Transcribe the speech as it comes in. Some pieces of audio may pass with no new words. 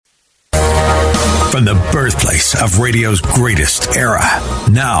from the birthplace of radio's greatest era.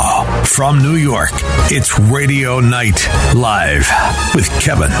 Now, from New York, it's Radio Night Live with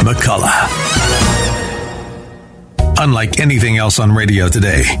Kevin McCullough. Unlike anything else on radio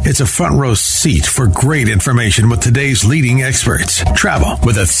today, it's a front row seat for great information with today's leading experts. Travel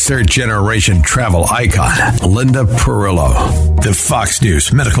with a third-generation travel icon, Linda Perillo. The Fox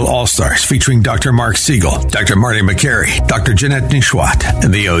News Medical All-Stars featuring Dr. Mark Siegel, Dr. Marty McCary, Dr. Jeanette Nishwat,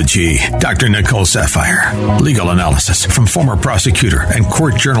 and the OG, Dr. Nicole Sapphire. Legal analysis from former prosecutor and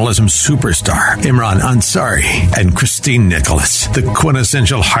court journalism superstar Imran Ansari and Christine Nicholas. The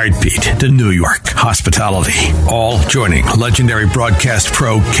quintessential heartbeat to New York hospitality. All joining legendary broadcast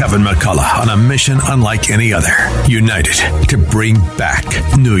pro Kevin McCullough on a mission unlike any other. United to bring back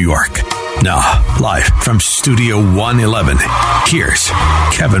New York. Now, live from Studio 111, here's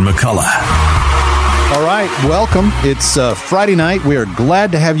Kevin McCullough. All right, welcome. It's Friday night. We are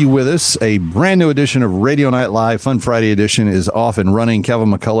glad to have you with us. A brand new edition of Radio Night Live. Fun Friday edition is off and running. Kevin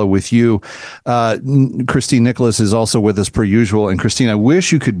McCullough with you. Christine Nicholas is also with us per usual. And Christine, I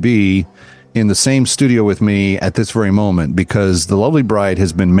wish you could be in the same studio with me at this very moment, because the lovely bride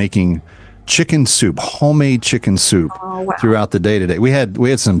has been making chicken soup, homemade chicken soup throughout the day today. We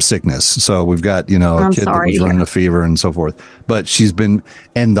had some sickness, so we've got, a kid that was running a fever and so forth. But she's been,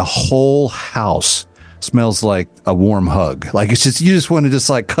 and the whole house smells like a warm hug. Like it's just, you just want to just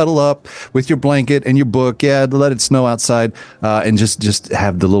like cuddle up with your blanket and your book. Yeah. Let it snow outside, and just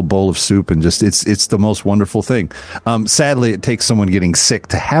have the little bowl of soup, and just, it's the most wonderful thing. Sadly, it takes someone getting sick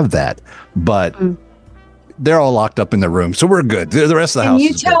to have that, but they're all locked up in their room, so we're good. The rest of the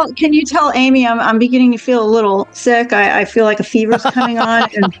house. Can you tell Amy I'm beginning to feel a little sick? I feel like a fever's coming on,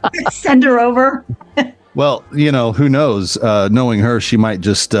 and send her over. Well, who knows? Knowing her, she might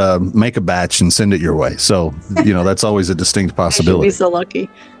just make a batch and send it your way. So, that's always a distinct possibility. I should be so lucky.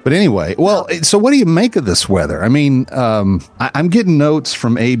 But anyway, well, so what do you make of this weather? I mean, I'm getting notes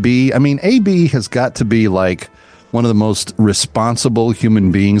from AB. I mean, AB has got to be like one of the most responsible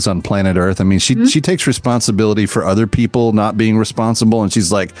human beings on planet Earth. I mean, she takes responsibility for other people not being responsible, and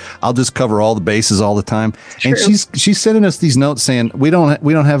she's like, "I'll just cover all the bases all the time." True. And she's sending us these notes saying, "We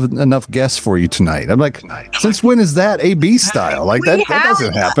don't have enough guests for you tonight." I'm like, since when is that AB style? Like that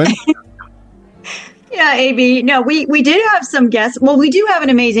doesn't happen. Yeah, AB. No, we did have some guests. Well, we do have an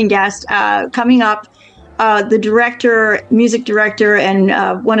amazing guest coming up. The music director,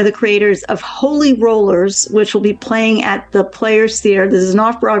 and one of the creators of Holy Rollers, which will be playing at the Players Theater. This is an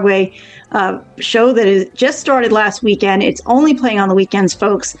off-Broadway show that is just started last weekend. It's only playing on the weekends,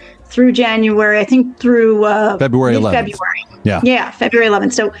 folks, through January, I think through February 11th. February. Yeah, February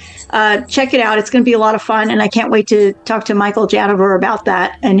 11th. So check it out. It's going to be a lot of fun, and I can't wait to talk to Michael Janover about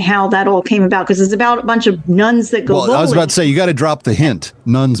that and how that all came about, because it's about a bunch of nuns that go bowling. I was about to say, you got to drop the hint,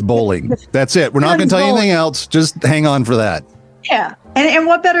 nuns bowling. That's it. We're not going to tell you anything else. Just hang on for that. Yeah. And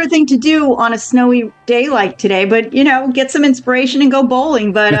what better thing to do on a snowy day like today, but, get some inspiration and go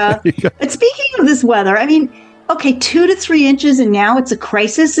bowling. But and speaking of this weather, I mean, okay, 2 to 3 inches, and now it's a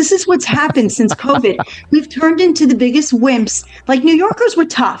crisis. This is what's happened since COVID. We've turned into the biggest wimps. Like, New Yorkers were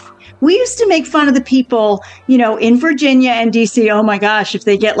tough. We used to make fun of the people, in Virginia and DC. Oh my gosh, if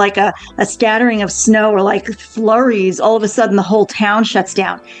they get like a scattering of snow or like flurries, all of a sudden the whole town shuts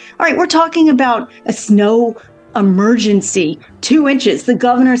down. All right, we're talking about a snow emergency. 2 inches. The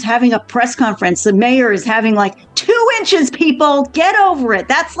governor's having a press conference. The mayor is having like 2 inches, people. Get over it.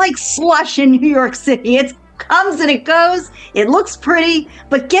 That's like slush in New York City. It's comes and it goes. It looks pretty,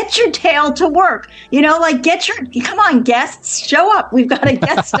 but get your tail to work. Come on, guests, show up. We've got a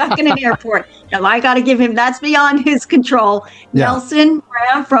guest stuck in an airport. Now, I got to give him, that's beyond his control. Yeah. Nelson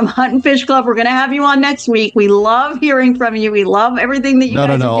Graham from Hunt and Fish Club. We're going to have you on next week. We love hearing from you. We love everything that you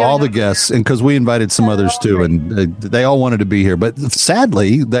guys are doing. All the guests, and because we invited some others too, and they all wanted to be here. But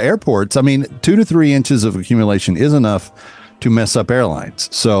sadly, the airports, 2 to 3 inches of accumulation is enough to mess up airlines.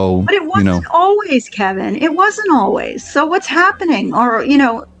 So, but it wasn't always, Kevin. It wasn't always. So what's happening? Or,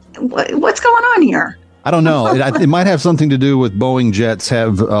 what's going on here? I don't know. It might have something to do with Boeing jets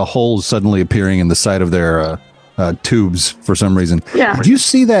have holes suddenly appearing in the side of their tubes for some reason. Yeah. Did you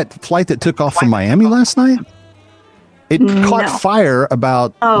see that flight that took off from Miami last night? It caught fire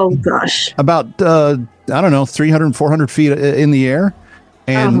about, I don't know, 300, 400 feet in the air.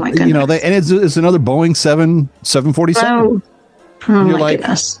 And, it's another Boeing 747. Oh my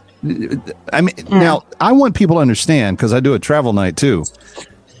goodness. Now, I want people to understand, because I do a travel night too.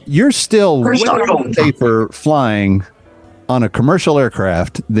 You're still way safer flying on a commercial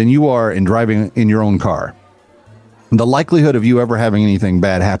aircraft than you are in driving in your own car. The likelihood of you ever having anything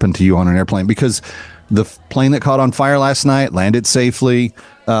bad happen to you on an airplane, because The plane that caught on fire last night landed safely.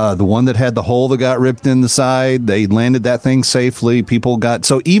 The one that had the hole that got ripped in the side, they landed that thing safely. People got,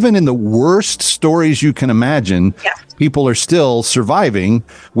 so even in the worst stories you can imagine, people are still surviving,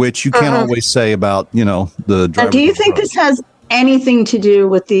 which you can't always say about, the driver. Do you think this has anything to do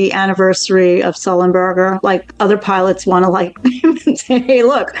with the anniversary of Sullenberger? Like, other pilots want to say, hey,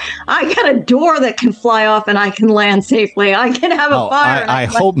 look, I got a door that can fly off and I can land safely. I can have a fire. I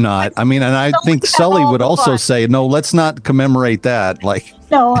hope not. I mean, and I think Sully would also say, no, let's not commemorate that. Like,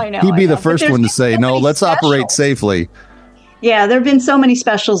 no, I know. He'd be the first one to say, no, let's operate safely. Yeah, there have been so many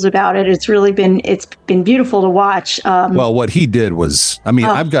specials about it. It's been beautiful to watch. Well, what he did was, I mean,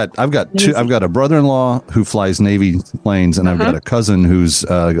 I've got a brother-in-law who flies Navy planes, and I've got a cousin who's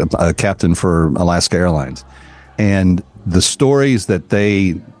a captain for Alaska Airlines. And the stories that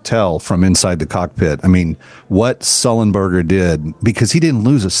they tell from inside the cockpit, I mean, what Sullenberger did, because he didn't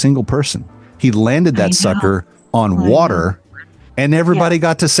lose a single person. He landed that sucker on water, and everybody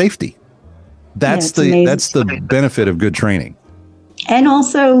got to safety. That's the benefit of good training. And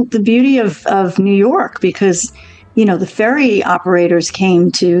also the beauty of New York, because, the ferry operators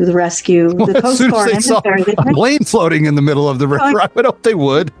came to the rescue. The Coast Guard and the ferry. A plane floating in the middh of the river. I would hope they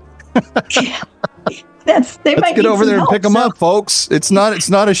would. Let's get over there and pick them up, folks. It's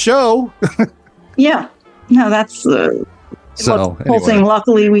not a show. Yeah. No, that's the whole thing.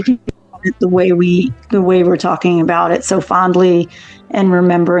 Luckily, we can it the way we're talking about it so fondly and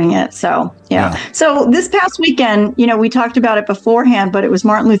remembering it. So, yeah. So this past weekend, we talked about it beforehand, but it was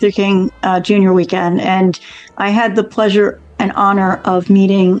Martin Luther King Jr. weekend. And I had the pleasure and honor of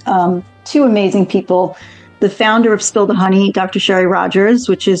meeting two amazing people. The founder of Spill the Honey, Dr. Sherry Rogers,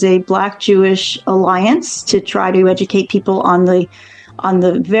 which is a Black-Jewish alliance to try to educate people on the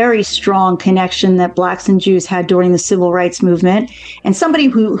very strong connection that Blacks and Jews had during the Civil Rights Movement, and somebody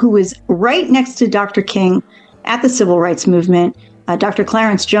who was right next to Dr. King at the Civil Rights Movement, Dr.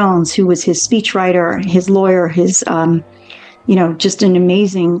 Clarence Jones, who was his speechwriter, his lawyer, his, just an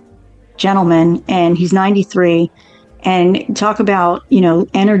amazing gentleman, and he's 93, and talk about,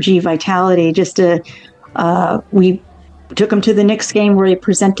 energy, vitality, we took him to the Knicks game where he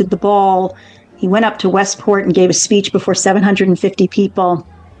presented the ball. He went up to Westport and gave a speech before 750 people.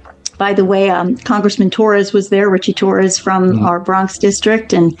 By the way, Congressman Torres was there, Richie Torres from our Bronx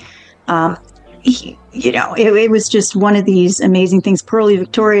district. And, it was just one of these amazing things. Pearly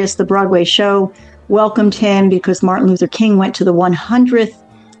Victorious, the Broadway show, welcomed him because Martin Luther King went to the 100th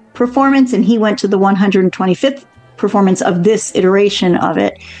performance and he went to the 125th performance of this iteration of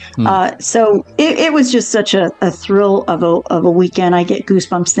it. So it was just such a thrill of a weekend. I get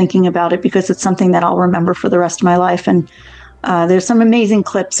goosebumps thinking about it because it's something that I'll remember for the rest of my life. And there's some amazing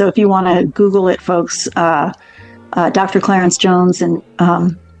clips. So if you want to Google it, folks, Dr. Clarence Jones and,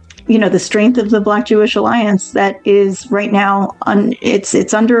 the strength of the Black-Jewish Alliance that is right now,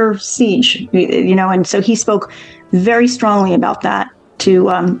 it's under siege, and so he spoke very strongly about that.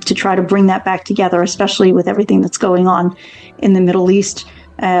 To try to bring that back together, especially with everything that's going on in the Middle East,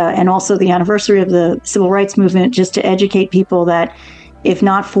 and also the anniversary of the Civil Rights Movement, just to educate people that if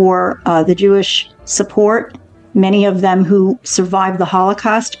not for the Jewish support, many of them who survived the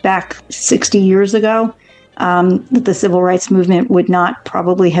Holocaust back 60 years ago, the Civil Rights Movement would not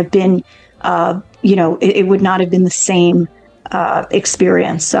probably have been, it would not have been the same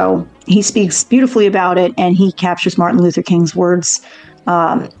experience. So he speaks beautifully about it, and he captures Martin Luther King's words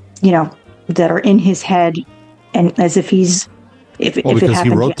that are in his head, and as if if it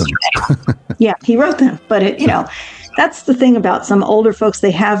happened, he wrote them. Yeah, he wrote them. But that's the thing about some older folks.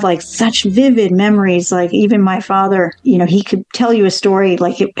 They have like such vivid memories. Like even my father, he could tell you a story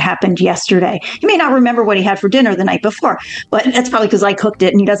like it happened yesterday. He may not remember what he had for dinner the night before, but that's probably because I cooked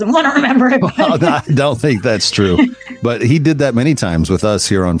it and he doesn't want to remember it. I don't think that's true. But he did that many times with us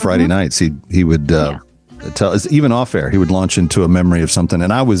here on Friday nights. He would tell us, even off air, he would launch into a memory of something.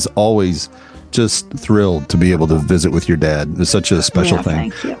 And I was always just thrilled to be able to visit with your dad. It's such a special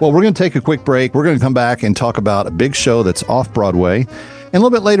thing. Well, we're going to take a quick break. We're going to come back and talk about a big show that's off Broadway. And a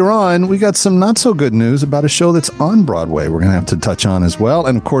little bit later on, we got some not so good news about a show that's on Broadway we're going to have to touch on as well.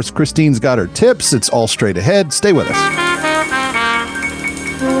 And of course, Christine's got her tips. It's all straight ahead. Stay with us.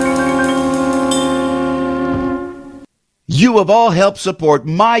 You have all helped support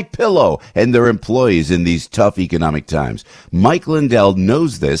MyPillow and their employees in these tough economic times. Mike Lindell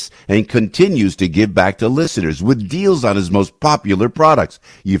knows this and continues to give back to listeners with deals on his most popular products.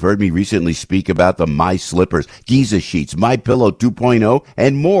 You've heard me recently speak about the My Slippers, Giza Sheets, MyPillow 2.0,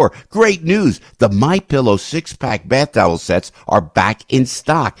 and more. Great news! The MyPillow 6-pack bath towel sets are back in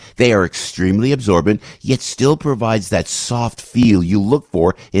stock. They are extremely absorbent, yet still provides that soft feel you look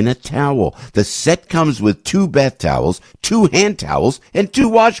for in a towel. The set comes with 2 bath towels, 2 hand towels, and 2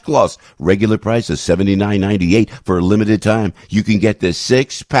 washcloths. Regular price is $79.98 for a limited time. You can get this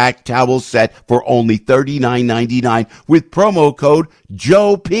 6-pack towel set for only $39.99 with promo code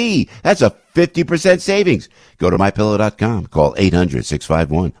Joe P. That's a 50% savings. Go to MyPillow.com. Call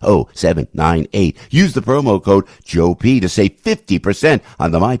 800-651-0798. Use the promo code Joe P to save 50%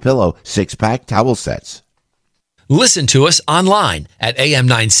 on the MyPillow 6-pack towel sets. Listen to us online at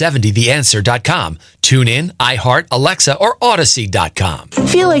am970theanswer.com. Tune in, iHeart, Alexa, or Odyssey.com.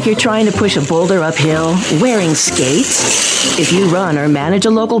 Feel like you're trying to push a boulder uphill wearing skates? If you run or manage a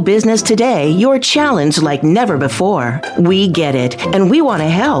local business today, you're challenged like never before. We get it, and we want to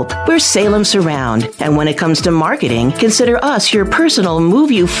help. We're Salem Surround, and when it comes to marketing, consider us your personal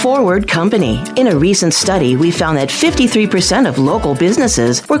Move You Forward company. In a recent study, we found that 53% of local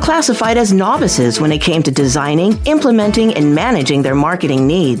businesses were classified as novices when it came to designing, implementing, and managing their marketing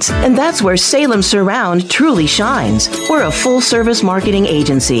needs. And that's where Salem Surround truly shines. We're a full-service marketing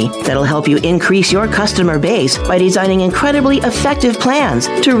agency that'll help you increase your customer base by designing incredibly effective plans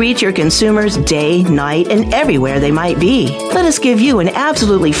to reach your consumers day, night, and everywhere they might be. Let us give you an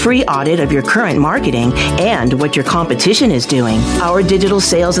absolutely free audit of your current marketing and what your competition is doing. Our digital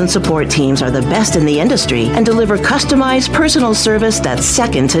sales and support teams are the best in the industry and deliver customized personal service that's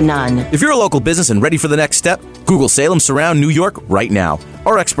second to none. If you're a local business and ready for the next step, Google Salem Surround New York right now.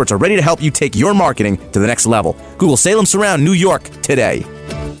 Our experts are ready to help you take your marketing to the next level. Google Salem Surround New York today.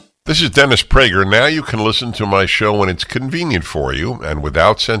 This is Dennis Prager. Now you can listen to my show when it's convenient for you, and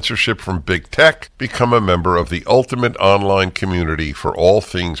without censorship from big tech, become a member of the ultimate online community for all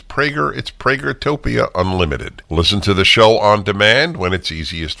things Prager. It's Pragertopia Unlimited. Listen to the show on demand when it's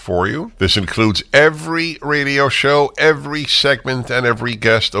easiest for you. This includes every radio show, every segment, and every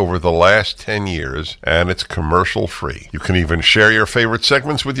guest over the last 10 years, and it's commercial free. You can even share your favorite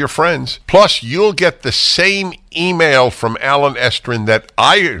segments with your friends. Plus, you'll get the same email from Alan Estrin that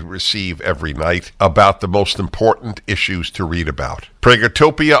I receive every night about the most important issues to read about.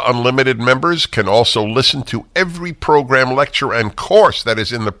 Pragertopia Unlimited members can also listen to every program, lecture, and course that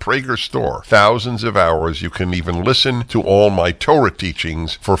is in the Prager store. Thousands of hours. You can even listen to all my Torah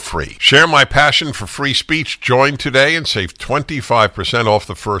teachings for free. Share my passion for free speech. Join today and save 25% off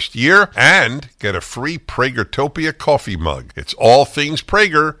the first year and get a free Pragertopia coffee mug. It's all things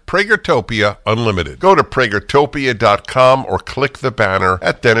Prager. Pragertopia Unlimited. Go to Pragertopia.com or click the banner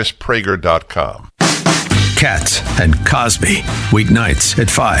at DennisPrager.com. Katz and Cosby, weeknights at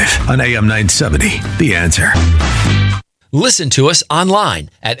 5 on AM 970. The Answer. Listen to us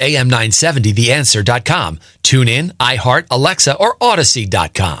online at am970theanswer.com. Tune in, iHeart, Alexa, or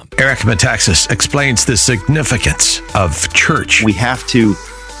Odyssey.com. Eric Metaxas explains the significance of church. We have to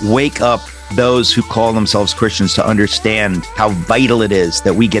wake up those who call themselves Christians to understand how vital it is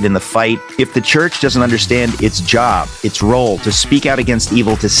that we get in the fight. If the church doesn't understand its job, its role to speak out against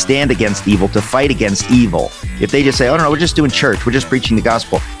evil, to stand against evil, to fight against evil, if they just say, oh no, we're just doing church, we're just preaching the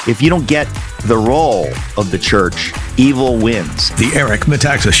gospel. If you don't get the role of the church, evil wins. The Eric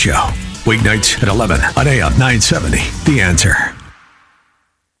Metaxas Show, weeknights at 11 on AM 970. The Answer.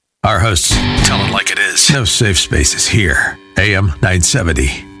 Our hosts tell it like it is. No safe spaces here. AM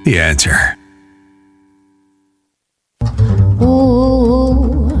 970. The Answer.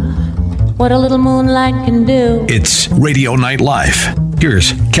 Ooh, what a little moonlight can do. It's Radio Night Live.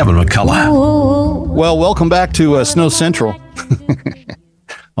 Here's Kevin McCullough. Ooh. Well, welcome back to Snow Central.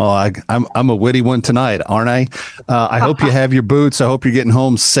 I'm a witty one tonight, aren't I? I hope you have your boots. I hope you're getting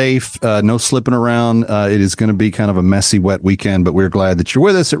home safe. No slipping around. It is going to be kind of a messy, wet weekend, but we're glad that you're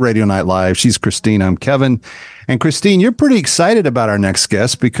with us at Radio Night Live. She's Christine. I'm Kevin. And Christine, you're pretty excited about our next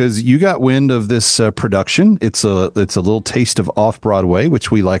guest because you got wind of this production. It's a little taste of off-Broadway, which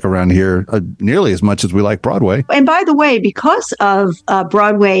we like around here nearly as much as we like Broadway. And by the way, because of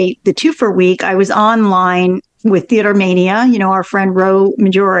Broadway, the 2 for Week, I was online with Theater Mania, our friend Ro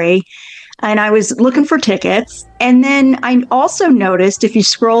Majori, and I was looking for tickets. And then I also noticed, if you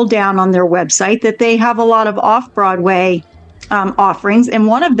scroll down on their website, that they have a lot of off-Broadway offerings, and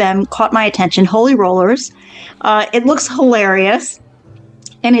one of them caught my attention, Holy Rollers. It looks hilarious,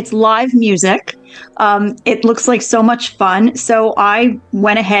 and it's live music. It looks like so much fun. So I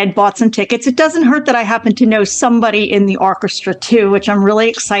went ahead, bought some tickets. It doesn't hurt that I happen to know somebody in the orchestra too, which I'm really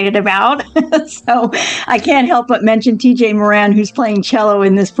excited about. So I can't help but mention TJ Moran, who's playing cello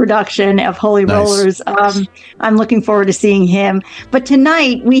in this production of Holy Rollers. I'm looking forward to seeing him. But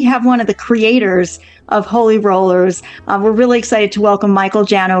tonight we have one of the creators of Holy Rollers. We're really excited to welcome Michael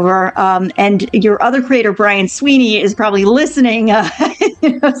Janover, and your other creator, Brian Sweeney, is probably listening.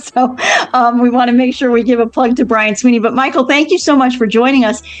 So we want to make sure we give a plug to Brian Sweeney. But Michael, thank you so much for joining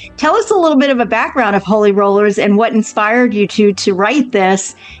us. Tell us a little bit of a background of Holy Rollers and what inspired you to write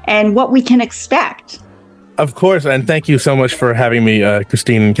this and what we can expect. Of course, and thank you so much for having me,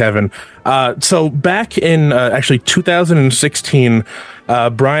 Christine and Kevin. So back in actually 2016,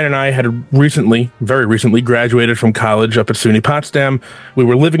 Brian and I had very recently graduated from college up at SUNY Potsdam. We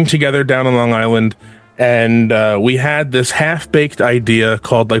were living together down on Long Island, and we had this half-baked idea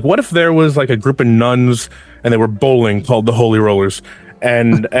called, like, what if there was like a group of nuns and they were bowling called the Holy Rollers?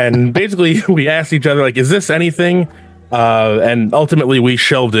 And basically we asked each other, like, is this anything? And ultimately we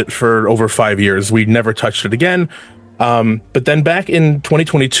shelved it for over 5 years. We never touched it again. But then back in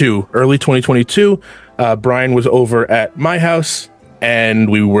 2022, early 2022, Brian was over at my house and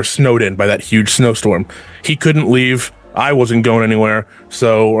we were snowed in by that huge snowstorm. He couldn't leave. I wasn't going anywhere.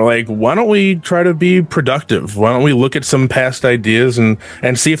 So we're like, why don't we try to be productive? Why don't we look at some past ideas and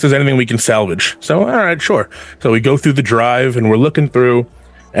see if there's anything we can salvage? So, all right, sure. So we go through the drive and we're looking through,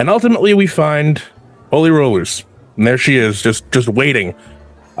 and ultimately we find Holy Rollers. And there she is, just waiting.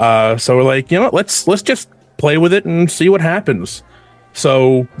 So we're like, you know what, let's just play with it and see what happens.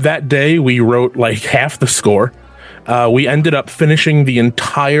 So that day we wrote like half the score. We ended up finishing the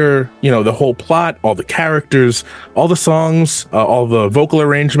entire, the whole plot, all the characters, all the songs, all the vocal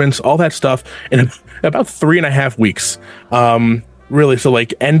arrangements, all that stuff in about 3.5 weeks. Really, so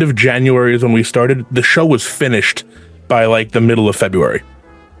like end of January is when we started. The show was finished by like the middle of February.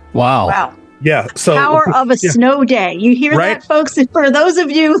 Wow. Yeah. So power of a snow day. You hear that, folks? For those of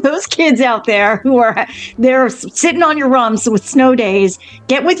you, those kids out there who are they're sitting on your rumps with snow days,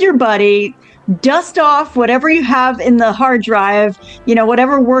 get with your buddy, dust off whatever you have in the hard drive,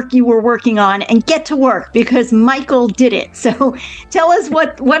 whatever work you were working on, and get to work, because Michael did it. So tell us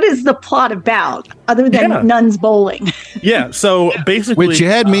what is the plot about other than nuns bowling? Yeah. So basically, which you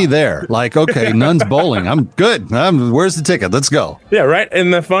had me there, like, okay, nuns bowling. I'm good. Where's the ticket? Let's go. Yeah. Right.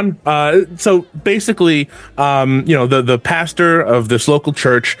 And the fun. So basically, the pastor of this local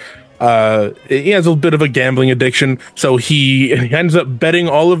church, he has a bit of a gambling addiction, so he ends up betting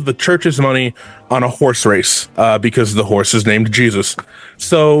all of the church's money on a horse race, because the horse is named Jesus.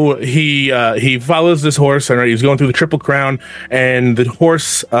 So he follows this horse, and he's going through the Triple Crown, and the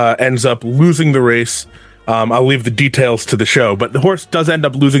horse ends up losing the race. I'll leave the details to the show, but the horse does end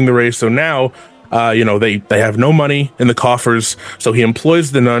up losing the race. So now, they have no money in the coffers. So he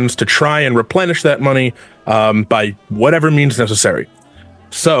employs the nuns to try and replenish that money by whatever means necessary.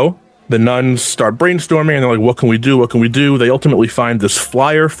 So the nuns start brainstorming, and they're like, what can we do? What can we do? They ultimately find this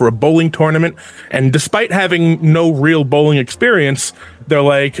flyer for a bowling tournament. And despite having no real bowling experience, they're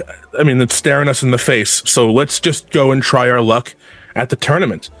like, it's staring us in the face. So let's just go and try our luck at the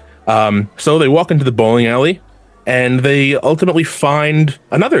tournament. So they walk into the bowling alley, and they ultimately find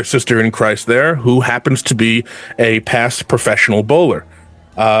another sister in Christ there who happens to be a past professional bowler.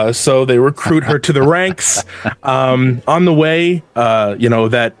 So they recruit her to the ranks. On the way,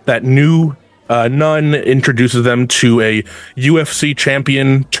 that new nun introduces them to a UFC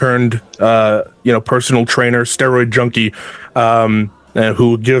champion turned, personal trainer, steroid junkie,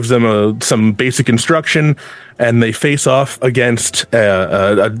 who gives them some basic instruction, and they face off against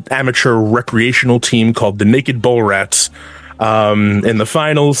an amateur recreational team called the Naked Bull Rats in the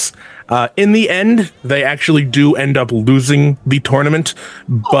finals. In the end, they actually do end up losing the tournament,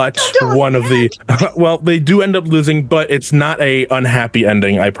 but they do end up losing, but it's not a unhappy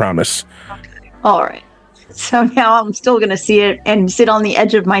ending, I promise. Okay. All right. So now I'm still going to see it and sit on the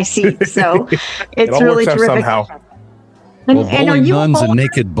edge of my seat. So it's really terrific. Somehow. Well, bowling nuns and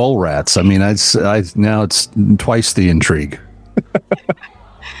naked bull rats. Now it's twice the intrigue.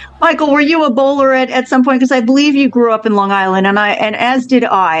 Michael, were you a bowler at some point? Because I believe you grew up in Long Island, and as did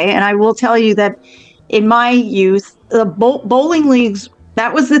I. And I will tell you that in my youth, the bowling leagues,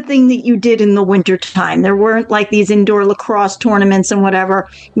 that was the thing that you did in the wintertime. There weren't like these indoor lacrosse tournaments and whatever.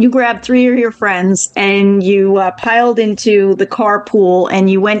 You grabbed 3 of your friends and you piled into the carpool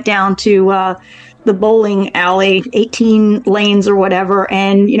and you went down to the bowling alley, 18 lanes or whatever.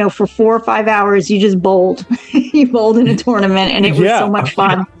 And, for 4 or 5 hours, you just bowled. You bowled in a tournament, and it was so much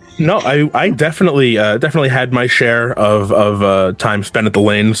fun. No, I definitely had my share of time spent at the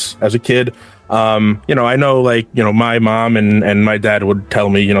lanes as a kid. I know, my mom and my dad would tell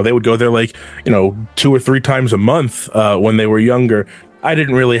me, they would go there 2 or 3 times a month when they were younger. I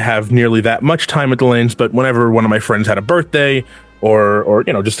didn't really have nearly that much time at the lanes, but whenever one of my friends had a birthday or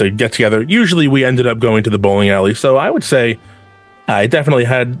just a get together, usually we ended up going to the bowling alley. So I would say I definitely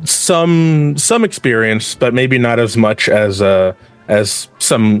had some experience, but maybe not as much as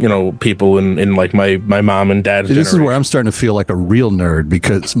some people in like my mom and dad's This generation. is where I'm starting to feel like a real nerd,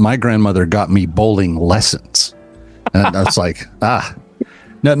 because my grandmother got me bowling lessons, and I was like,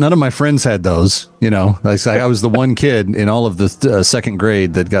 none of my friends had those. I was the one kid in all of the second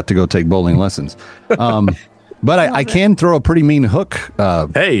grade that got to go take bowling lessons. But I can throw a pretty mean hook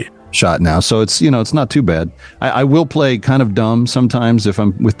shot now, so it's not too bad. I will play kind of dumb sometimes if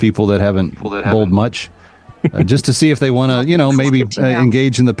I'm with people that haven't bowled much. Just to see if they want to, maybe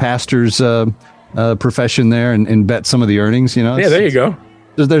engage in the pastor's profession there and bet some of the earnings. There you go.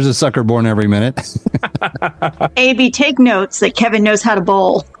 There's a sucker born every minute. AB, take notes that Kevin knows how to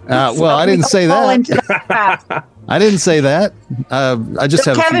bowl. I didn't say that. I didn't say that. I just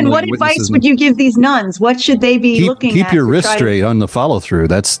have. Kevin, what advice would you give these nuns? What should they be looking at? Keep your wrist straight on the follow through.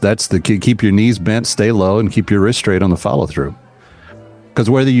 That's the key. Keep your knees bent, stay low, and keep your wrist straight on the follow through. Because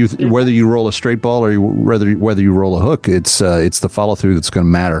whether you roll a straight ball or whether you roll a hook, it's the follow through that's going to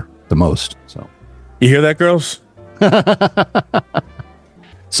matter the most. So, you hear that, girls?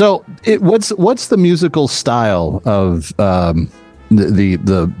 So, what's the musical style of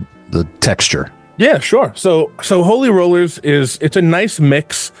the texture? Yeah, sure. So Holy Rollers it's a nice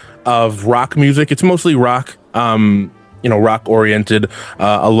mix of rock music. It's mostly rock. Rock oriented,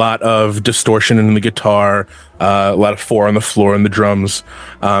 a lot of distortion in the guitar, a lot of 4 on the floor and the drums.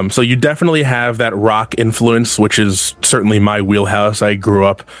 So you definitely have that rock influence, which is certainly my wheelhouse. I grew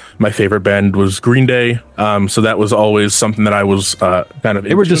up, my favorite band was Green Day. So that was always something that I was kind of.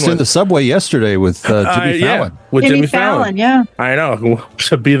 They were just in the subway yesterday with Jimmy Fallon. With Jimmy Fallon, yeah. I know.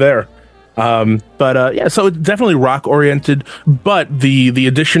 Should be there. So it's definitely rock oriented, but the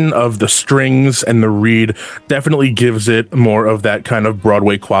addition of the strings and the reed definitely gives it more of that kind of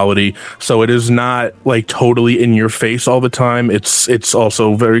Broadway quality. So it is not like totally in your face all the time. It's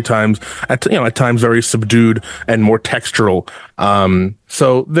also at times very subdued and more textural.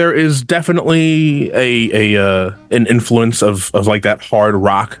 So there is definitely an influence of like that hard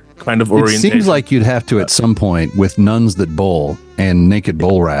rock kind of orientation. It seems like you'd have to at some point, with Nuns That Bowl and Naked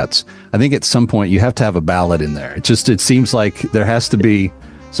Bowl Rats, I think at some point you have to have a ballad in there. It seems like there has to be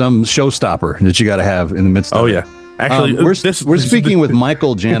some showstopper that you got to have in the midst of it. Oh yeah. Actually, we're speaking with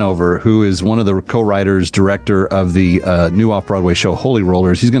Michael Janover, who is one of the co-writers, director of the new off-Broadway show Holy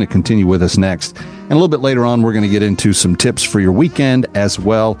Rollers. He's going to continue with us next. And a little bit later on, we're going to get into some tips for your weekend as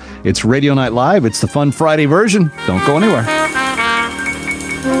well. It's Radio Night Live. It's the Fun Friday version. Don't go anywhere.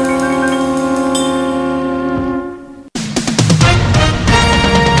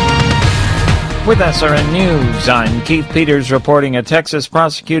 With SRN News, I'm Keith Peters reporting a Texas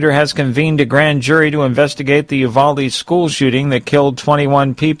prosecutor has convened a grand jury to investigate the Uvalde school shooting that killed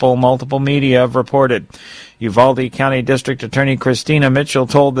 21 people, multiple media have reported. Uvalde County District Attorney Christina Mitchell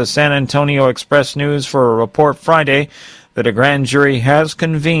told the San Antonio Express News for a report Friday that a grand jury has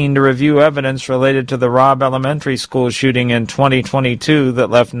convened to review evidence related to the Robb Elementary School shooting in 2022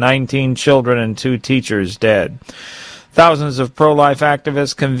 that left 19 children and 2 teachers dead. Thousands of pro-life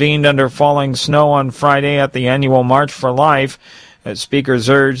activists convened under falling snow on Friday at the annual March for Life, as speakers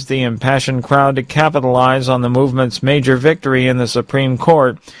urged the impassioned crowd to capitalize on the movement's major victory in the Supreme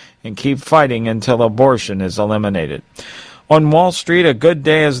Court and keep fighting until abortion is eliminated. On Wall Street, a good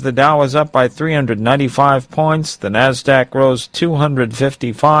day as the Dow was up by 395 points, the Nasdaq rose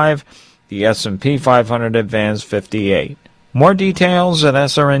 255, the S&P 500 advanced 58. More details at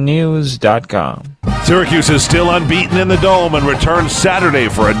srnnews.com. Syracuse is still unbeaten in the Dome and returns Saturday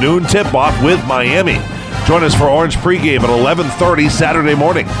for a noon tip-off with Miami. Join us for Orange pregame at 11:30 Saturday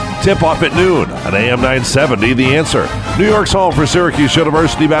morning. Tip-off at noon on AM 970, The Answer. New York's home for Syracuse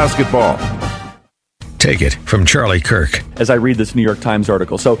University basketball. Take it from Charlie Kirk. As I read this New York Times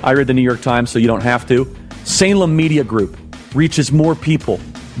article, so I read the New York Times so you don't have to. Salem Media Group reaches more people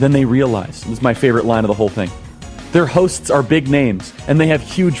than they realize. This is my favorite line of the whole thing. Their hosts are big names, and they have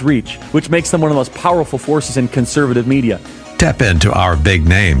huge reach, which makes them one of the most powerful forces in conservative media. Tap into our big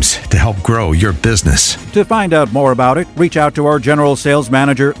names to help grow your business. To find out more about it, reach out to our General Sales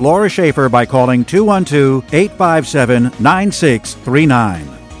Manager, Laura Schaefer, by calling 212-857-9639.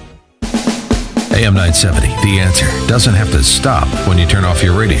 AM 970, The Answer, doesn't have to stop when you turn off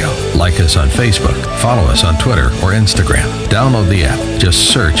your radio. Like us on Facebook, follow us on Twitter or Instagram. Download the app.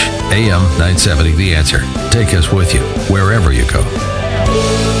 Just search AM 970, The Answer. Take us with you wherever you go.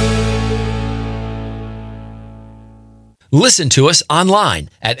 Listen to us online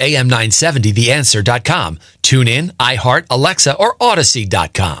at am970theanswer.com. Tune in, iHeart, Alexa, or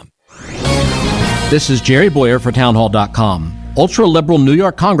Odyssey.com. This is Jerry Boyer for townhall.com. Ultra-liberal New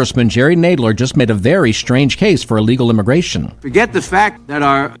York Congressman Jerry Nadler just made a very strange case for illegal immigration. Forget the fact that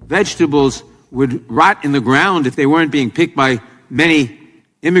our vegetables would rot in the ground if they weren't being picked by many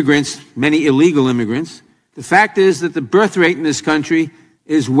immigrants, many illegal immigrants. The fact is that the birth rate in this country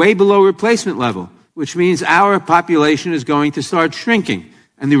is way below replacement level, which means our population is going to start shrinking.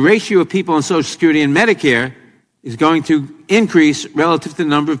 And the ratio of people on Social Security and Medicare is going to increase relative to the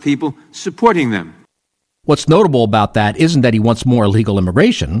number of people supporting them. What's notable about that isn't that he wants more illegal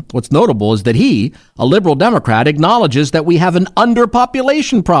immigration. What's notable is that he, a liberal Democrat, acknowledges that we have an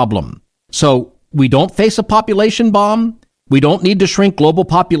underpopulation problem. So we don't face a population bomb. We don't need to shrink global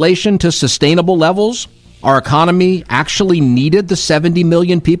population to sustainable levels. Our economy actually needed the 70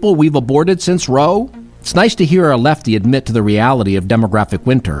 million people we've aborted since Roe. It's nice to hear a lefty admit to the reality of demographic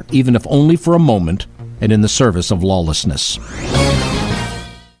winter, even if only for a moment and in the service of lawlessness.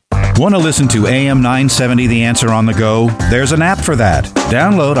 Want to listen to AM 970 The Answer on the go? There's an app for that.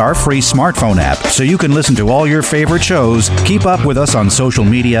 Download our free smartphone app so you can listen to all your favorite shows, keep up with us on social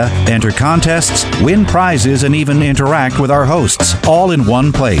media, enter contests, win prizes, and even interact with our hosts, all in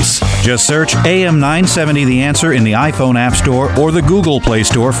one place. Just search AM 970 The Answer in the iPhone App Store or the Google Play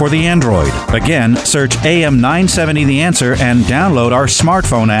Store for the Android. Again, search AM 970 The Answer and download our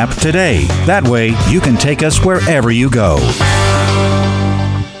smartphone app today. That way, you can take us wherever you go.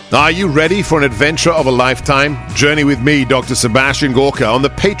 Are you ready for an adventure of a lifetime? Journey with me, Dr. Sebastian Gorka, on the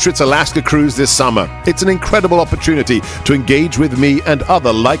Patriots Alaska cruise this summer. It's an incredible opportunity to engage with me and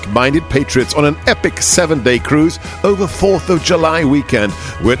other like-minded patriots on an epic 7-day cruise over 4th of July weekend.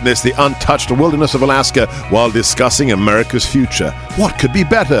 Witness the untouched wilderness of Alaska while discussing America's future. What could be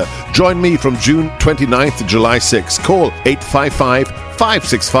better? Join me from June 29th to July 6th. Call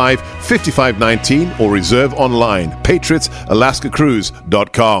 855-565-5519 or reserve online.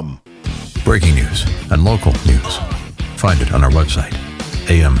 PatriotsAlaskaCruise.com. Breaking news and local news. Find it on our website,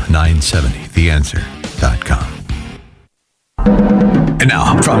 am970theanswer.com. And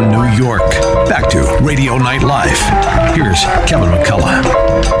now, from New York, back to Radio Night Live. Here's Kevin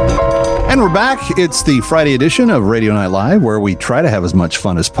McCullough. And we're back. It's the Friday edition of Radio Night Live, where we try to have as much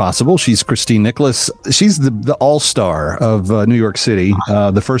fun as possible. She's Christine Nicholas. She's the all-star of New York City.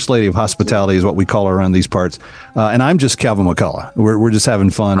 The First Lady of Hospitality is what we call her around these parts. And I'm just Calvin McCullough. We're just having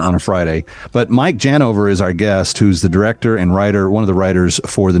fun on a Friday. But Mike Janover is our guest, who's the director and writer, one of the writers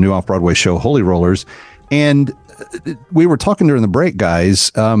for the new off-Broadway show, Holy Rollers. And we were talking during the break, guys,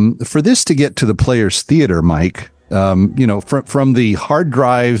 for this to get to the Players Theater, Mike, from the hard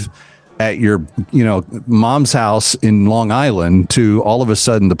drive at your, mom's house in Long Island to all of a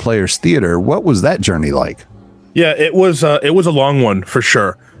sudden the Players Theater. What was that journey like? Yeah, it was a long one for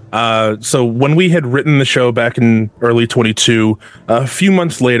sure. So when we had written the show back in early 22, a few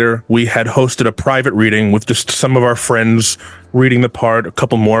months later, we had hosted a private reading with just some of our friends reading the part, a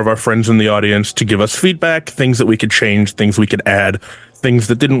couple more of our friends in the audience to give us feedback, things that we could change, things we could add, things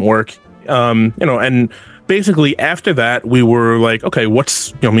that didn't work, and basically after that, we were like, okay,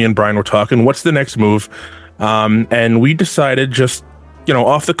 me and Brian were talking, what's the next move? And we decided just,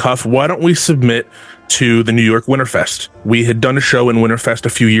 off the cuff, why don't we submit to the New York Winterfest? We had done a show in Winterfest a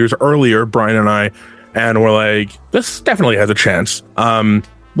few years earlier, Brian and I, and we're like, this definitely has a chance.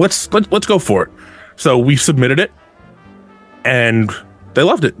 Let's go for it. So we submitted it, and they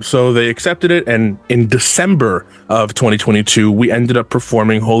loved it. So they accepted it, and in December of 2022, we ended up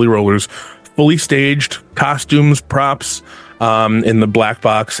performing Holy Rollers, fully staged, costumes, props, in the black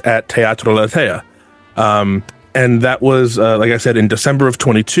box at Teatro La Tea. And that was, like I said, in December of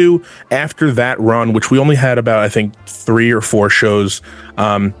 22. After that run, which we only had about, I think, 3 or 4 shows,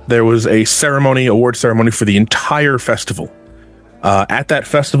 there was a award ceremony for the entire festival. At that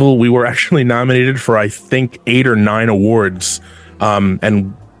festival, we were actually nominated for, I think, 8 or 9 awards,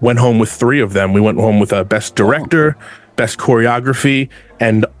 and went home with 3 of them. We went home with Best Director, Best Choreography,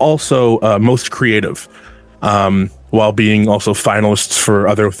 and also Most Creative. While being also finalists for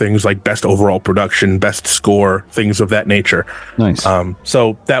other things like Best Overall Production, Best Score, things of that nature. Nice.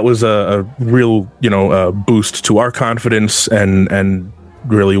 So that was a real, boost to our confidence and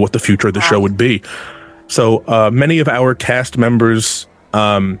really what the future of the show would be. So many of our cast members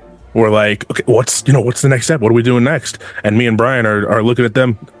were like, okay, what's the next step? What are we doing next? And me and Brian are looking at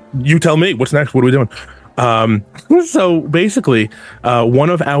them. You tell me, what's next? What are we doing? So basically, one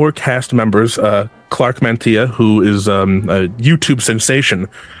of our cast members, Clark Mantia, who is a YouTube sensation,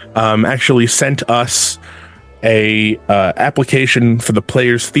 actually sent us a application for the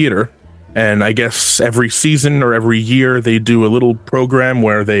Players Theater And I guess every season or every year they do a little program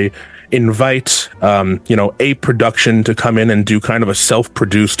where they invite, a production to come in and do kind of a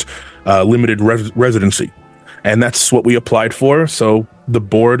self-produced limited residency. And that's what we applied for. So the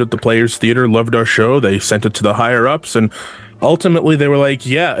board at the Players Theater loved our show. They sent it to the higher ups, and ultimately they were like,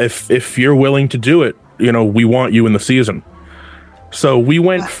 yeah, if you're willing to do it, we want you in the season. So we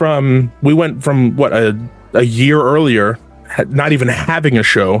went from what, a year earlier, not even having a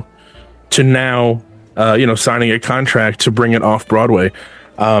show, to now, signing a contract to bring it off Broadway.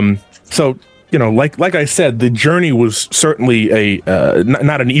 So, like I said, the journey was certainly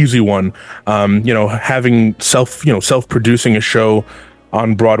not an easy one. Having self-producing a show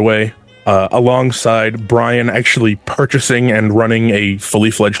on Broadway, alongside Brian actually purchasing and running a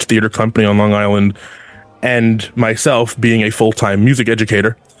fully fledged theater company on Long Island, and myself being a full-time music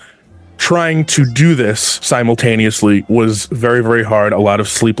educator. Trying to do this simultaneously was very, very hard. A lot of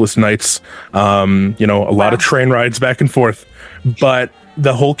sleepless nights, a lot of train rides back and forth. But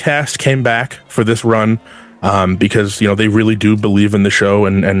the whole cast came back for this run because, they really do believe in the show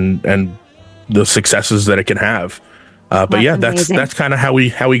and the successes that it can have. That's kind of how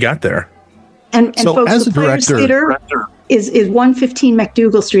we got there. And so folks, as the a Players director, Theater is 115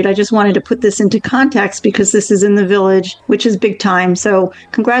 McDougal Street. I just wanted to put this into context because this is in the Village, which is big time. So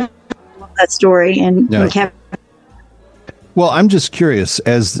congratulations on that story. And Kevin. Well, I'm just curious,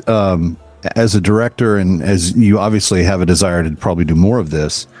 as a director, and as you obviously have a desire to probably do more of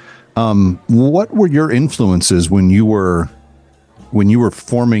this, what were your influences when you were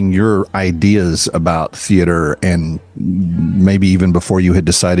forming your ideas about theater, and maybe even before you had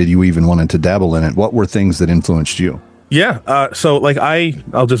decided you even wanted to dabble in it? What were things that influenced you? Yeah, so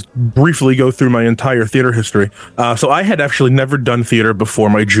I'll just briefly go through my entire theater history. So I had actually never done theater before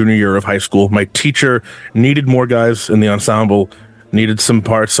my junior year of high school. My teacher needed more guys in the ensemble, needed some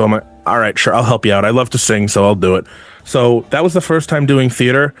parts, so I'm like, all right, sure, I'll help you out. I love to sing, so I'll do it. So that was the first time doing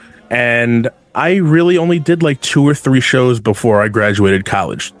theater, and I really only did like 2 or 3 shows before I graduated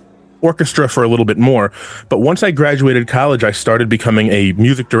college. Orchestra for a little bit more, but once I graduated college, I started becoming a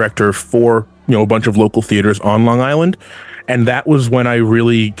music director for a bunch of local theaters on Long Island, and that was when I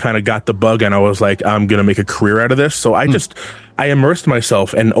really kind of got the bug, and I was like, I'm gonna make a career out of this. So I immersed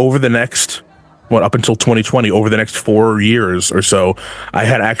myself, and over the next up until 2020, over the next 4 years or so, I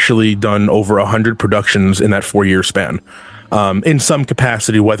had actually done over 100 productions in that 4-year span. In some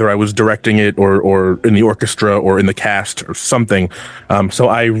capacity, whether I was directing it or in the orchestra or in the cast or something. So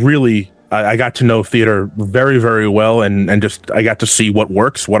I got to know theater very, very well, and just I got to see what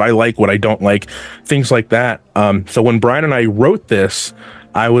works, what I like, what I don't like, things like that. So when Brian and I wrote this,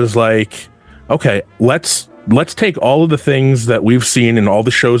 I was like, okay, let's take all of the things that we've seen in all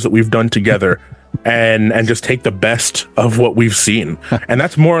the shows that we've done together and just take the best of what we've seen. And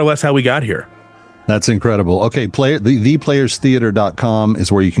that's more or less how we got here. That's incredible. Okay, theplayerstheater.com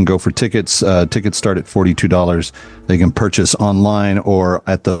is where you can go for tickets. Tickets start at $42. They can purchase online or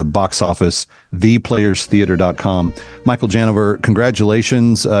at the box office, theplayerstheater.com. Michael Janover,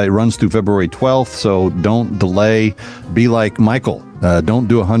 congratulations. It runs through February 12th, so don't delay. Be like Michael. Don't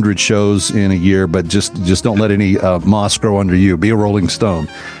do 100 shows in a year, but just don't let any moss grow under you. Be a Rolling Stone.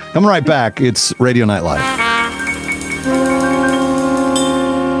 Coming right back, it's Radio Night Live.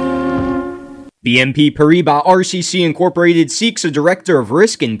 BNP Paribas RCC Incorporated seeks a director of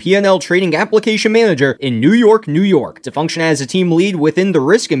risk and P&L trading application manager in New York, New York, to function as a team lead within the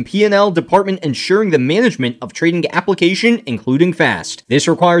risk and P&L department, ensuring the management of trading application, including FAST. This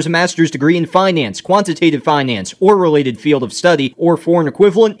requires a master's degree in finance, quantitative finance, or related field of study, or foreign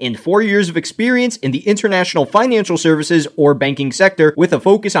equivalent, and 4 years of experience in the international financial services or banking sector with a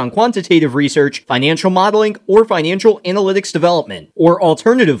focus on quantitative research, financial modeling, or financial analytics development. Or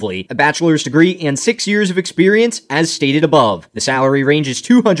alternatively, a bachelor's degree and 6 years of experience as stated above. The salary range is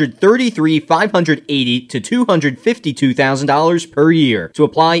 $233,580 to $252,000 per year. To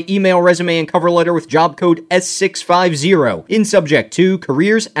apply, email resume and cover letter with job code S650 in subject to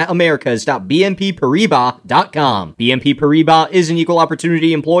careers@americas.bnpparibas.com. BNP Paribas is an equal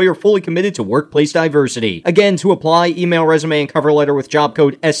opportunity employer fully committed to workplace diversity. Again, to apply, email resume and cover letter with job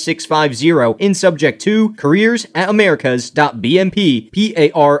code S650 in subject to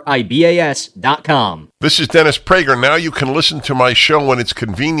careers@americas.bnpparibas.com. This is Dennis Prager. Now you can listen to my show when it's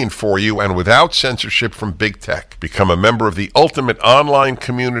convenient for you and without censorship from big tech. Become a member of the ultimate online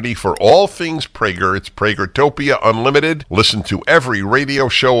community for all things Prager. It's Pragertopia Unlimited. Listen to every radio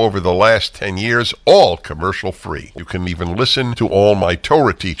show over the last 10 years, all commercial free. You can even listen to all my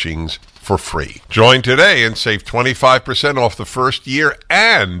Torah teachings for for free. Join today and save 25% off the first year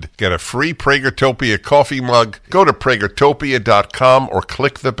and get a free Pragertopia coffee mug. Go to Pragertopia.com or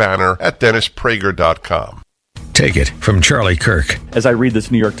click the banner at DennisPrager.com. Take it from Charlie Kirk. As I read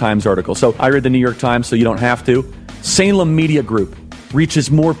this New York Times article, so I read the New York Times so you don't have to. Salem Media Group reaches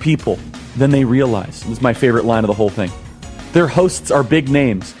more people than they realize. This is my favorite line of the whole thing. Their hosts are big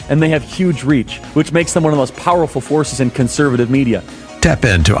names, and they have huge reach, which makes them one of the most powerful forces in conservative media. Tap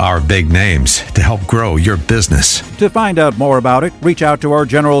into our big names to help grow your business. To find out more about it, reach out to our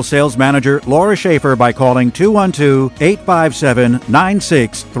General Sales Manager, Laura Schaefer, by calling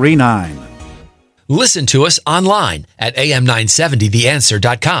 212-857-9639. Listen to us online at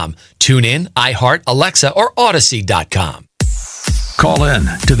am970theanswer.com. Tune in, iHeart, Alexa, or Odyssey.com. Call in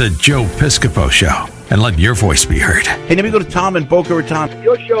to the Joe Piscopo Show and let your voice be heard. Hey, let me go to Tom in Boca Raton.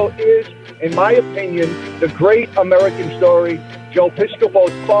 Your show is, in my opinion, the great American story. Joe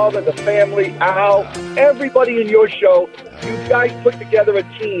Piscopo's father, the family, Al, everybody in your show. You guys put together a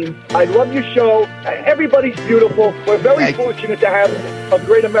team. I love your show. Everybody's beautiful. We're very fortunate to have a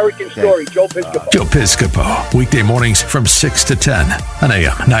great American story, Joe Piscopo. Joe Piscopo, weekday mornings from 6 to 10 on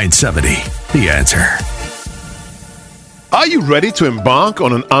AM 970. The Answer. Are you ready to embark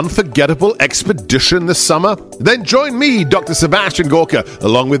on an unforgettable expedition this summer? Then join me, Dr. Sebastian Gorka,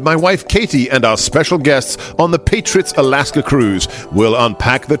 along with my wife Katie and our special guests on the Patriots Alaska Cruise. We'll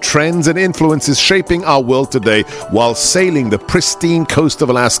unpack the trends and influences shaping our world today while sailing the pristine coast of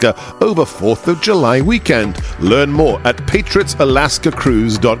Alaska over 4th of July weekend. Learn more at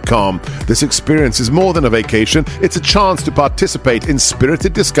patriotsalaskacruise.com. This experience is more than a vacation. It's a chance to participate in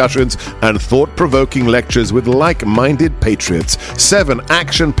spirited discussions and thought-provoking lectures with like-minded patriots. 7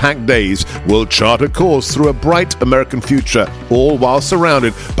 action-packed days will chart a course through a bright American future, all while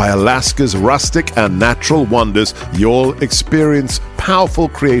surrounded by Alaska's rustic and natural wonders. You'll experience powerful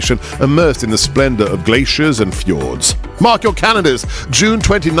creation immersed in the splendor of glaciers and fjords. Mark your calendars, June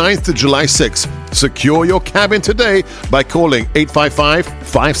 29th to July 6th. Secure your cabin today by calling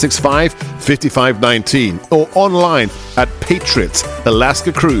 855-565-5519 or online at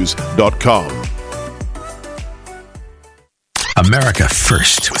patriotsalaskacruise.com. America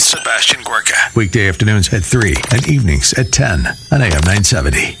First with Sebastian Gorka. Weekday afternoons at 3 and evenings at 10 on AM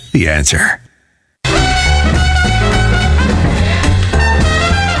 970. The Answer.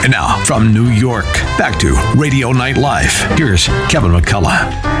 And now, from New York, back to Radio Night Live. Here's Kevin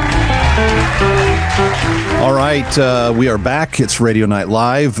McCullough. All right, we are back. It's Radio Night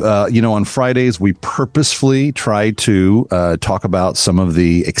Live. On Fridays, we purposefully try to talk about some of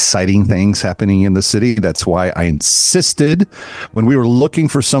the exciting things happening in the city. That's why I insisted when we were looking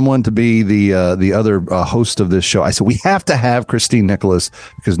for someone to be the other host of this show. I said, we have to have Christine Nicholas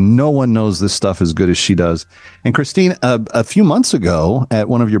because no one knows this stuff as good as she does. And Christine, a few months ago at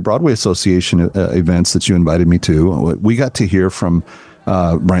one of your Broadway Association events that you invited me to, we got to hear from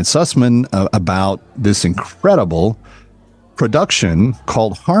Brian Sussman about this incredible production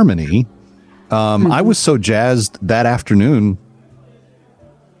called Harmony. I was so jazzed that afternoon.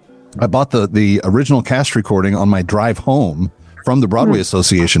 I bought the original cast recording on my drive home from the Broadway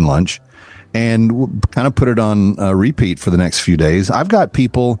Association lunch and kind of put it on repeat for the next few days. I've got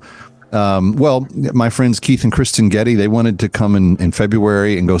people, my friends Keith and Kristen Getty, they wanted to come in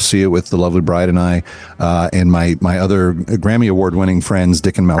February and go see it with the lovely bride and I, and my other Grammy Award winning friends,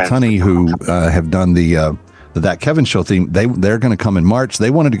 Dick and Mal Tunney, who have done the That Kevin Show theme. They're going to come in March.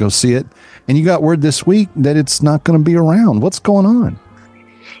 They wanted to go see it. And you got word this week that it's not going to be around. What's going on?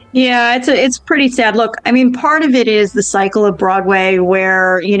 Yeah, it's pretty sad. Look, I mean, part of it is the cycle of Broadway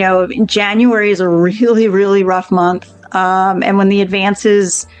where, January is a really, really rough month. And when the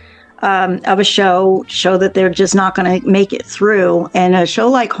advances of a show that they're just not going to make it through. And a show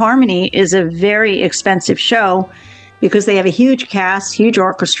like Harmony is a very expensive show because they have a huge cast, huge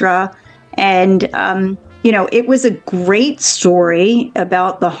orchestra. And, it was a great story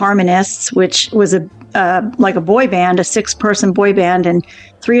about the Harmonists, which was like a boy band, a 6-person boy band, and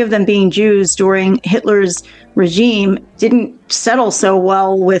 3 of them being Jews during Hitler's regime didn't settle so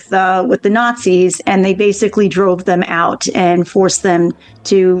well with the Nazis. And they basically drove them out and forced them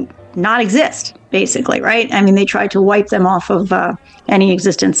to not exist, basically, right? I mean, they tried to wipe them off of any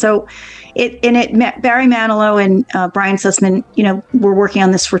existence. So Barry Manilow and Brian Sussman, were working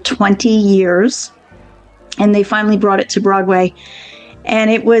on this for 20 years, and they finally brought it to Broadway. And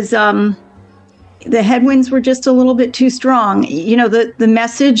it was, the headwinds were just a little bit too strong. The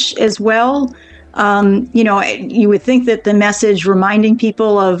message as well, you would think that the message reminding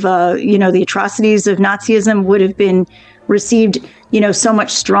people of, the atrocities of Nazism would have been received so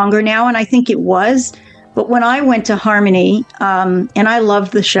much stronger now. And I think it was. But when I went to Harmony, and I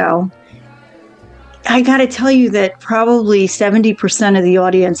loved the show, I got to tell you that probably 70% of the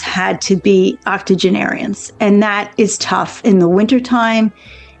audience had to be octogenarians. And that is tough in the wintertime.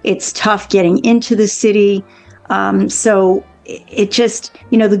 It's tough getting into the city. So it just,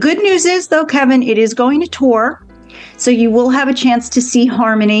 the good news is, though, Kevin, it is going to tour. So you will have a chance to see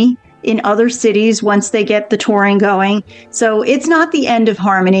Harmony in other cities once they get the touring going. So it's not the end of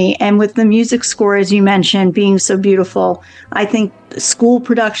Harmony. And with the music score, as you mentioned, being so beautiful, I think school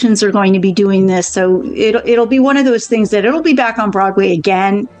productions are going to be doing this. So it'll be one of those things that it'll be back on Broadway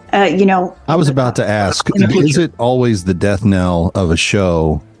again. I was about to ask, is it always the death knell of a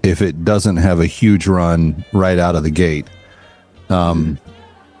show if it doesn't have a huge run right out of the gate?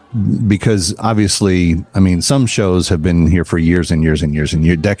 Because obviously, some shows have been here for years and years and years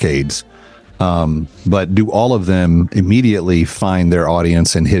and decades. But do all of them immediately find their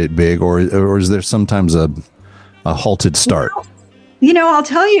audience and hit it big, or is there sometimes a halted start? I'll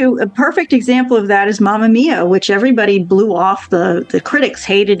tell you, a perfect example of that is Mamma Mia, which everybody blew off. The critics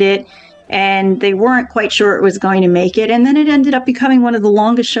hated it, and they weren't quite sure it was going to make it. And then it ended up becoming one of the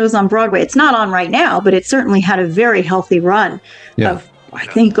longest shows on Broadway. It's not on right now, but it certainly had a very healthy run of, I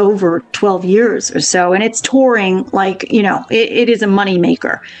think, over 12 years or so. And it's touring like, it is a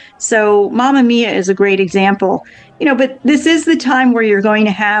moneymaker. So Mamma Mia is a great example. But this is the time where you're going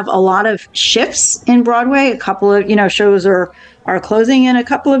to have a lot of shifts in Broadway. A couple of, shows are closing and a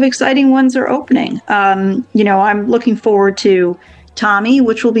couple of exciting ones are opening. I'm looking forward to Tommy,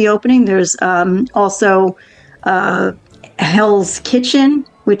 which will be opening. There's also Hell's Kitchen,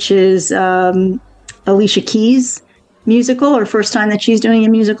 which is Alicia Keys' musical, or first time that she's doing a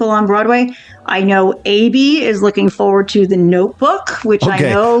musical on Broadway. I know A.B. is looking forward to The Notebook, which I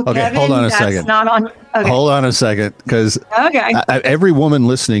know, Kevin, hold on a that's second. not on. Okay. Hold on a second, because every woman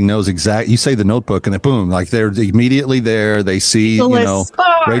listening knows exactly. You say The Notebook, and then boom, like they're immediately there. They see, Rachel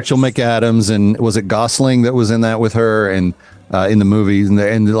McAdams, and was it Gosling that was in that with her, and in the movies,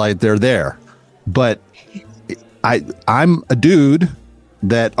 and like they're there. But I'm a dude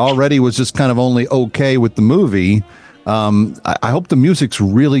that already was just kind of only okay with the movie. I hope the music's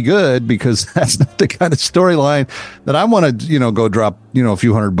really good, because that's not the kind of storyline that I want to, go drop, a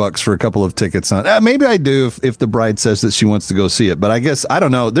few $100 for a couple of tickets on. Maybe I do if the bride says that she wants to go see it. But I guess, I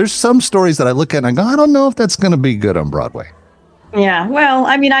don't know. There's some stories that I look at and I go, I don't know if that's going to be good on Broadway. Yeah, well,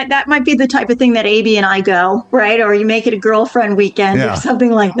 that might be the type of thing that A.B. and I go, right? Or you make it a girlfriend weekend or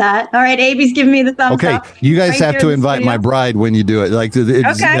something like that. All right, A.B.'s giving me the thumbs up. Okay, you guys have to invite my bride when you do it. Like,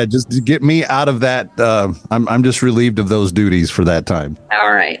 just to get me out of that. I'm just relieved of those duties for that time.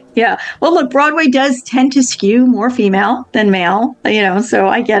 All right, yeah. Well, look, Broadway does tend to skew more female than male, so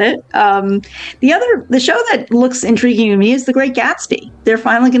I get it. The show that looks intriguing to me is The Great Gatsby. They're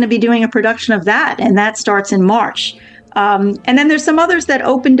finally going to be doing a production of that, and that starts in March. And then there's some others that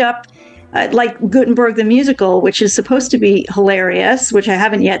opened up, like Gutenberg the Musical, which is supposed to be hilarious, which I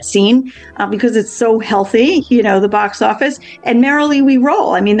haven't yet seen because it's so healthy, the box office. And Merrily We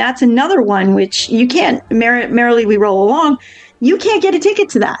Roll. That's another one which you can't, Merrily We Roll Along, you can't get a ticket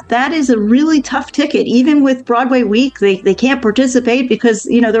to that. That is a really tough ticket. Even with Broadway Week, they can't participate because,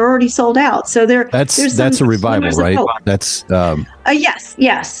 they're already sold out. So that's a revival, right? That's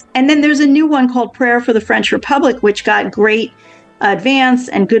yes. And then there's a new one called Prayer for the French Republic, which got great advance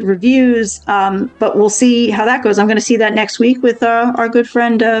and good reviews. But we'll see how that goes. I'm going to see that next week with our good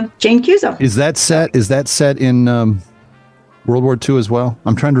friend Jane Cuso. Is that set in World War II as well?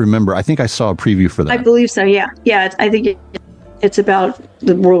 I'm trying to remember. I think I saw a preview for that. I believe so. Yeah. I think it's about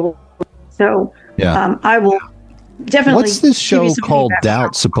the World War. So I will definitely. What's this show called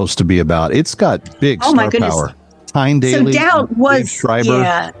Doubt supposed to be about? It's got big star power. Tyne Daly. So Doubt was Schreiber.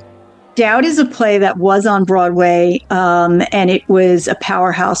 Yeah. Doubt is a play that was on Broadway, and it was a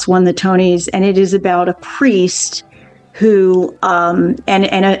powerhouse, won the Tonys, and it is about a priest who and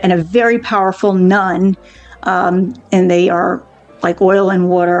a very powerful nun, and they are like oil and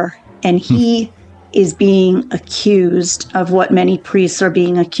water, and he is being accused of what many priests are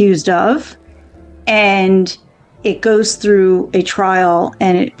being accused of, and it goes through a trial,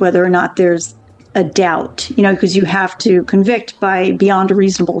 and whether or not there's a doubt, because you have to convict by beyond a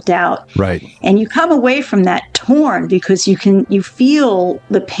reasonable doubt. Right. And you come away from that torn because you feel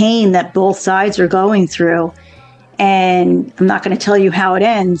the pain that both sides are going through. And I'm not going to tell you how it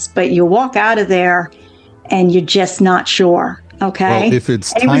ends, but you walk out of there and you're just not sure. Okay. Well, if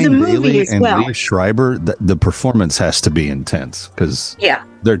it's Tyne Daly and Lee Schreiber, the performance has to be intense because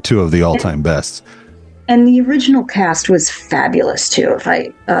they're two of the all-time best. And the original cast was fabulous too.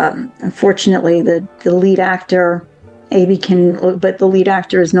 Unfortunately, the lead actor, but the lead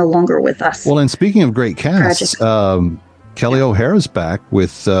actor is no longer with us. Well, and speaking of great casts, Kelly O'Hara's back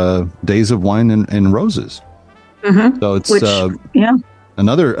with Days of Wine and Roses. Mm-hmm. So it's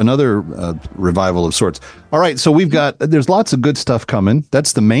another revival of sorts. All right, so there's lots of good stuff coming.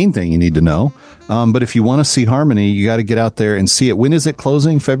 That's the main thing you need to know. But if you want to see Harmony, you got to get out there and see it. When is it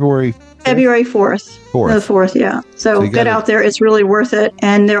closing? February 4th. The 4th, yeah. So get out there. It's really worth it.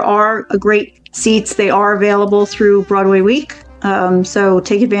 And there are great seats. They are available through Broadway Week. So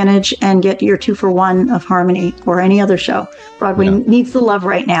take advantage and get your 2-for-1 of Harmony or any other show. Broadway needs the love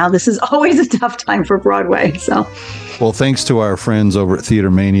right now. This is always a tough time for Broadway. So, well, thanks to our friends over at Theater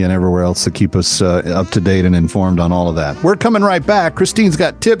Mania and everywhere else to keep us up to date and informed on all of that. We're coming right back. Christine's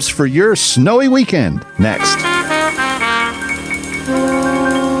got tips for your snowy weekend next.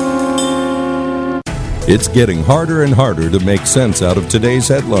 It's getting harder and harder to make sense out of today's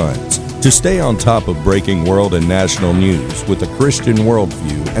headlines. To stay on top of breaking world and national news with a Christian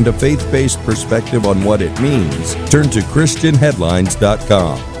worldview and a faith-based perspective on what it means, turn to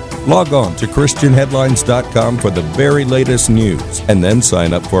ChristianHeadlines.com. Log on to ChristianHeadlines.com for the very latest news, and then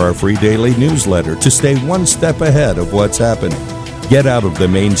sign up for our free daily newsletter to stay one step ahead of what's happening. Get out of the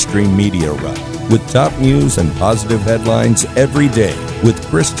mainstream media rut with top news and positive headlines every day with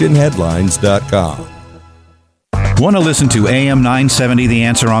ChristianHeadlines.com. Want to listen to AM 970 The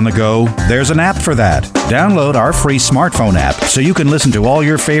Answer on the go? There's an app for that. Download our free smartphone app so you can listen to all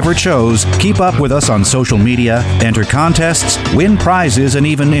your favorite shows, keep up with us on social media, enter contests, win prizes, and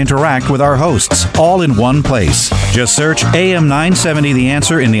even interact with our hosts, all in one place. Just search AM 970 The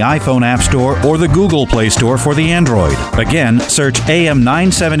Answer in the iPhone App Store or the Google Play Store for the Android. Again, search AM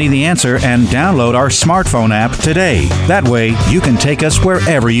 970 The Answer and download our smartphone app today. That way, you can take us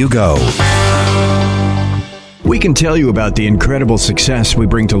wherever you go. We can tell you about the incredible success we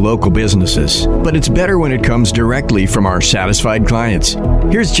bring to local businesses, but it's better when it comes directly from our satisfied clients.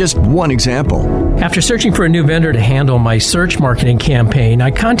 Here's just one example. After searching for a new vendor to handle my search marketing campaign, I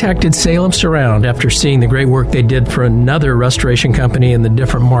contacted Salem Surround after seeing the great work they did for another restoration company in the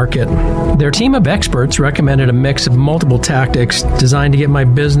different market. Their team of experts recommended a mix of multiple tactics designed to get my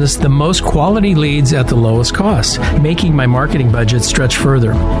business the most quality leads at the lowest cost, making my marketing budget stretch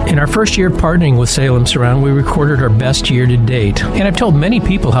further. In our first year partnering with Salem Surround, we recorded our best year to date, and I've told many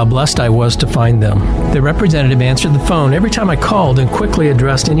people how blessed I was to find them. The representative answered the phone every time I called and quickly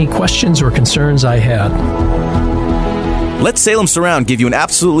addressed any questions or concerns I had. Let Salem Surround give you an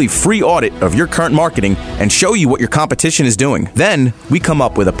absolutely free audit of your current marketing and show you what your competition is doing. Then, we come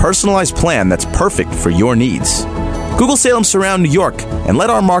up with a personalized plan that's perfect for your needs. Google Salem Surround New York and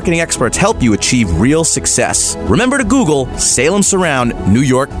let our marketing experts help you achieve real success. Remember to Google Salem Surround New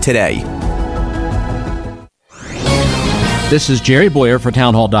York today. This is Jerry Boyer for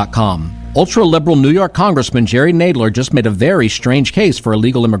townhall.com. Ultra-liberal New York Congressman Jerry Nadler just made a very strange case for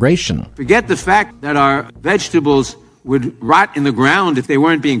illegal immigration. Forget the fact that our vegetables would rot in the ground if they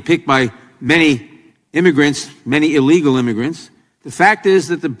weren't being picked by many immigrants, many illegal immigrants. The fact is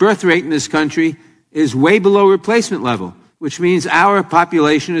that the birth rate in this country is way below replacement level, which means our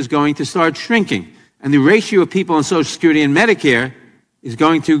population is going to start shrinking. And the ratio of people on Social Security and Medicare is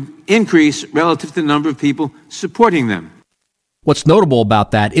going to increase relative to the number of people supporting them. What's notable about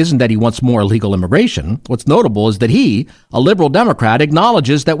that isn't that he wants more illegal immigration. What's notable is that he, a liberal Democrat,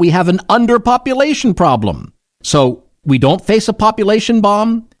 acknowledges that we have an underpopulation problem. So we don't face a population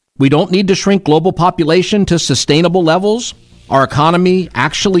bomb. We don't need to shrink global population to sustainable levels. Our economy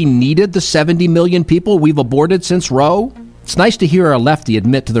actually needed the 70 million people we've aborted since Roe. It's nice to hear a lefty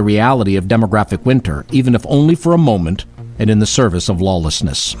admit to the reality of demographic winter, even if only for a moment and in the service of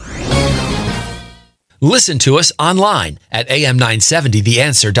lawlessness. Listen to us online at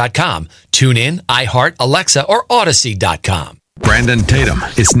am970theanswer.com. Tune in, iHeart, Alexa, or Odyssey.com. Brandon Tatum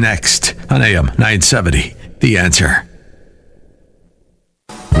is next on AM 970. The Answer.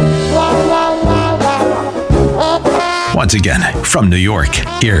 Once again, from New York,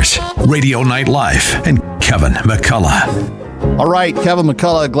 here's Radio Night Live and Kevin McCullough. All right, Kevin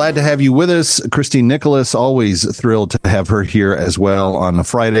McCullough, glad to have you with us. Christine Nicholas, always thrilled to have her here as well on a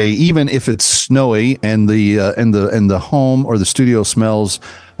Friday, even if it's snowy and the home or the studio smells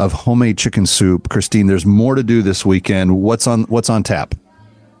of homemade chicken soup. Christine, there's more to do this weekend. What's on tap?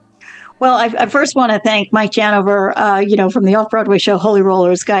 Well, I first want to thank Mike Janover, from the Off-Broadway show Holy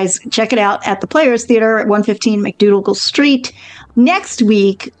Rollers. Guys, check it out at the Players Theater at 115 McDougal Street. Next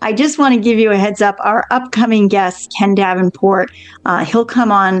week, I just want to give you a heads up. Our upcoming guest, Ken Davenport, he'll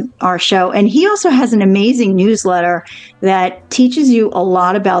come on our show. And he also has an amazing newsletter that teaches you a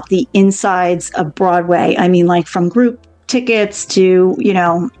lot about the insides of Broadway. I mean, like from group tickets to,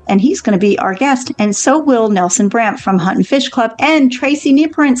 and he's going to be our guest. And so will Nelson Brandt from Hunt and Fish Club, and Tracy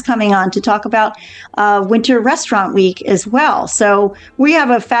Niprint's coming on to talk about Winter Restaurant Week as well. So we have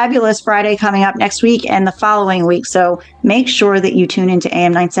a fabulous Friday coming up next week and the following week. So make sure that you tune into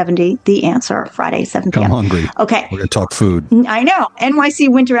AM 970, The Answer, Friday, 7 p.m. I'm hungry. Okay. We're going to talk food. I know.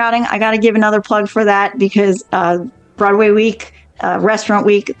 NYC Winter Outing. I got to give another plug for that because Broadway Week, Restaurant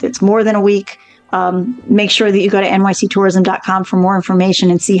Week, it's more than a week. Make sure that you go to nyctourism.com for more information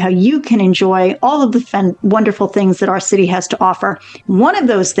and see how you can enjoy all of the wonderful things that our city has to offer. One of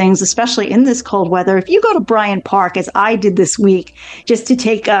those things, especially in this cold weather, if you go to Bryant Park, as I did this week, just to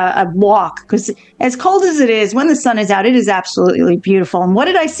take a walk, because as cold as it is, when the sun is out, it is absolutely beautiful. And what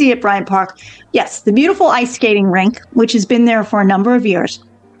did I see at Bryant Park? Yes, the beautiful ice skating rink, which has been there for a number of years.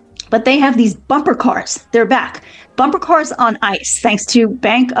 But they have these bumper cars. They're back. Bumper cars on ice, thanks to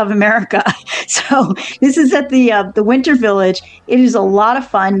Bank of America. So this is at the Winter Village. It is a lot of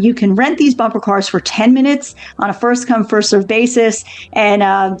fun. You can rent these bumper cars for 10 minutes on a first-come, first-served basis. And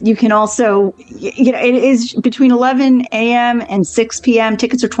you can also, it is between 11 a.m. and 6 p.m.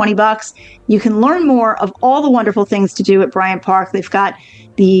 Tickets are $20. You can learn more of all the wonderful things to do at Bryant Park. They've got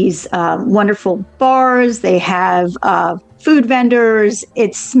these wonderful bars. They have food vendors.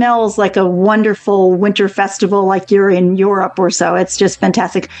 It smells like a wonderful winter festival, like you're in Europe or so. It's just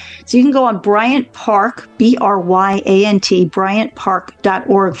fantastic. So you can go on Bryant Park, BRYANT,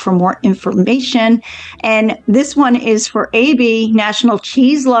 bryantpark.org for more information. And this one is for AB, National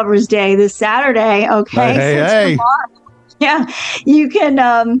Cheese Lovers Day, this Saturday. Okay. Hey. Yeah, you can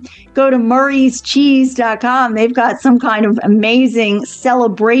go to murrayscheese.com. They've got some kind of amazing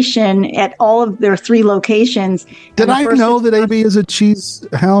celebration at all of their 3 locations. Did I know that AB is a cheese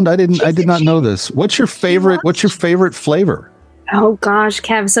hound? I did not know this. What's your favorite flavor? Oh gosh,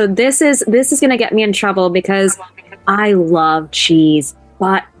 Kev. So this is going to get me in trouble because I love cheese,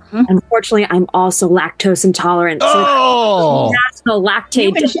 but unfortunately I'm also lactose intolerant. Oh, so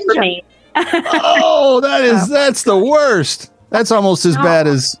lactate discriminate. Oh, that's the worst. That's almost as bad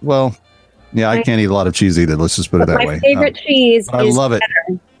as, well, yeah, I can't eat a lot of cheese either. Let's just put it that way. My favorite cheese I love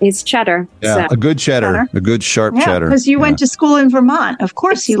cheddar. It's cheddar. Yeah, so. a good cheddar, a good sharp cheddar. Because you went to school in Vermont. Of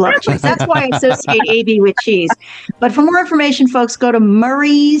course you love cheese. That's why I associate AB with cheese. But for more information, folks, go to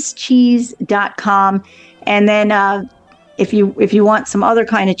murrayscheese.com. And then if you want some other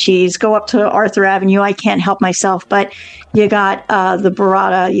kind of cheese, go up to Arthur Avenue. I can't help myself, but you got the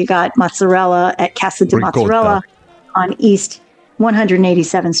burrata, you got mozzarella at Casa de Mozzarella on East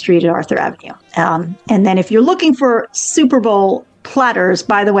 187th Street at Arthur Avenue. And then if you're looking for Super Bowl platters,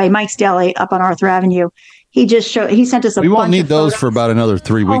 by the way, Mike's Deli up on Arthur Avenue, he sent us a bunch. We won't need those photos for about another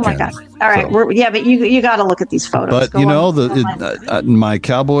 3 weekends. Oh my God. All right. But you got to look at these photos. But my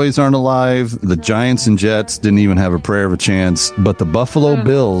Cowboys aren't alive. The Giants and Jets didn't even have a prayer of a chance, but the Buffalo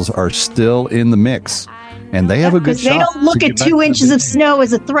Bills are still in the mix. And they have a good shot. They don't look at 2 inches of snow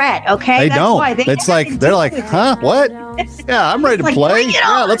as a threat, okay? They don't. Why they're like, huh? What? Yeah, I'm ready to play.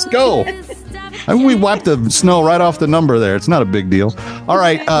 Yeah, let's go. I mean, we wiped the snow right off the number there. It's not a big deal. All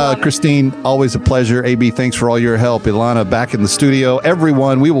right, Christine, always a pleasure. AB, thanks for all your help. Ilana, back in the studio.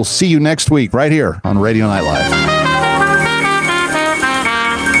 Everyone, we will see you next week right here on Radio Night Live.